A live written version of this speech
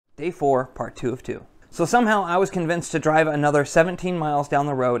Day 4, part 2 of 2. So somehow I was convinced to drive another 17 miles down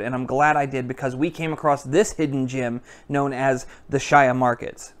the road, and I'm glad I did because we came across this hidden gem known as the Shia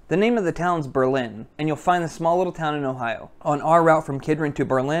Markets. The name of the town's Berlin, and you'll find this small little town in Ohio. On our route from Kidron to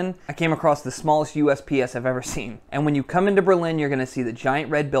Berlin, I came across the smallest USPS I've ever seen. And when you come into Berlin, you're going to see the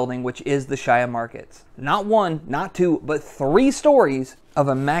giant red building, which is the Shia Markets. Not one, not two, but 3 stories of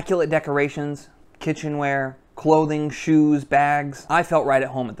immaculate decorations, kitchenware, clothing, shoes, bags. I felt right at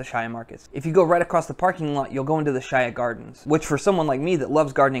home at the Shia Markets. If you go right across the parking lot, you'll go into the Shia Gardens, which for someone like me that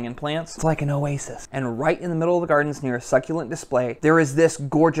loves gardening and plants, it's like an oasis. And right in the middle of the gardens near a succulent display, there is this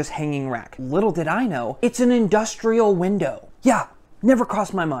gorgeous hanging rack. Little did I know, it's an industrial window. Yeah, never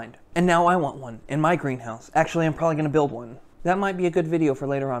crossed my mind. And now I want one in my greenhouse. Actually, I'm probably gonna build one. That might be a good video for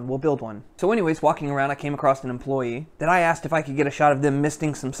later on. We'll build one. So anyways, walking around, I came across an employee that I asked if I could get a shot of them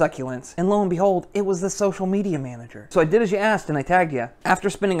misting some succulents. And lo and behold, it was the social media manager. So I did as you asked and I tagged you.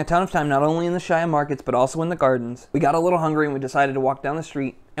 After spending a ton of time not only in the Shia Markets, but also in the gardens, we got a little hungry and we decided to walk down the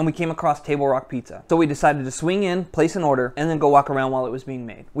street and we came across Table Rock Pizza. So we decided to swing in, place an order, and then go walk around while it was being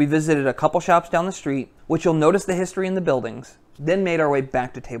made. We visited a couple shops down the street, which you'll notice the history in the buildings, then made our way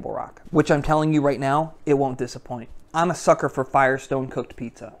back to Table Rock, which I'm telling you right now, it won't disappoint. I'm a sucker for Firestone cooked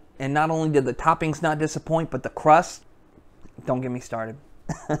pizza. And not only did the toppings not disappoint, but the crust, don't get me started.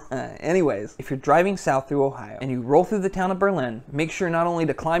 Anyways, if you're driving south through Ohio and you roll through the town of Berlin, make sure not only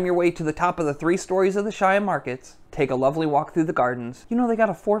to climb your way to the top of the 3 stories of the Shia Markets, take a lovely walk through the gardens. You know they got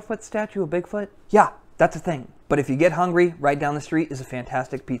a 4-foot statue of Bigfoot? Yeah, that's a thing. But if you get hungry, right down the street is a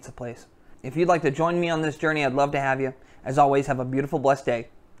fantastic pizza place. If you'd like to join me on this journey, I'd love to have you. As always, have a beautiful, blessed day.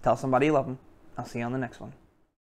 Tell somebody you love them. I'll see you on the next one.